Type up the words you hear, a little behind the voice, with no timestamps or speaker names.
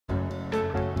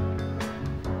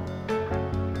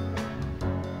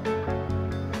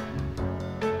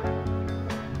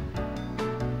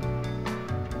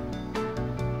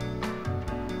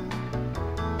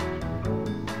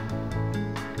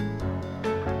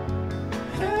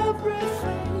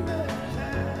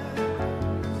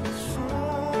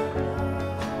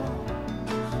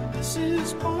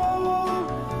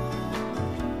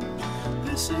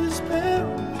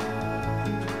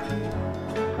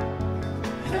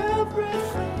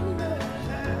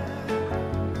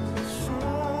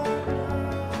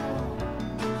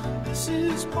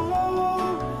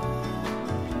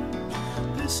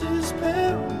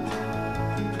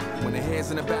Hands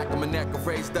in the back of my neck are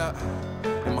raised up,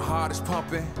 and my heart is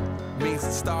pumping. Means the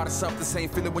start of something. Same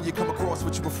feeling when you come across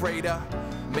what you're afraid of.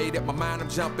 Made up my mind, I'm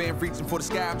jumping, reaching for the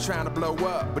sky, I'm trying to blow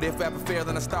up. But if I ever fail,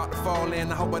 then I start to fall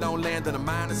in. I hope I don't land in a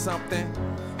mine or something.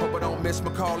 Hope I don't miss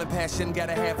my call and passion.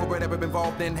 Gotta have for whatever I'm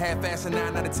involved in. Half-ass and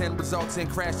 9 out of 10 results in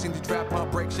crashing. Your trap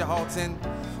pump breaks your halting.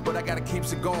 But I gotta keep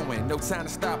it going, no time to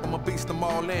stop, I'm a beast, I'm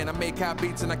all in. I make hot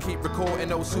beats and I keep recording.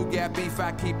 Those who got beef,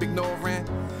 I keep ignoring.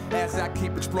 As I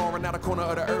keep exploring, out a corner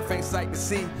of the earth ain't sight to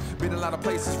see. Been a lot of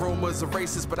places, rumors of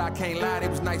races, but I can't lie,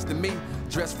 it was nice to me.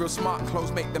 Dressed real smart and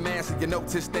clothes make the man, so you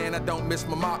notice then I don't miss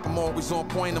my mark. I'm always on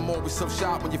point, I'm always so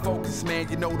sharp. When you focus, man,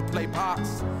 you know to play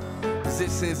parts.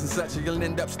 Positions and such, you'll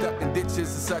end up stuck in ditches and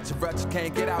such a rut. You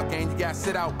can't get out, gang, you gotta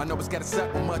sit out. I know it's gotta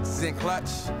suck when much is in clutch,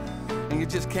 and you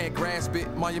just can't grasp it.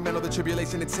 Monumental the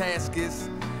tribulation, the task is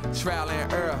trial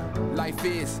and error. Life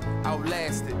is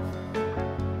outlasted.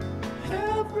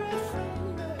 Everything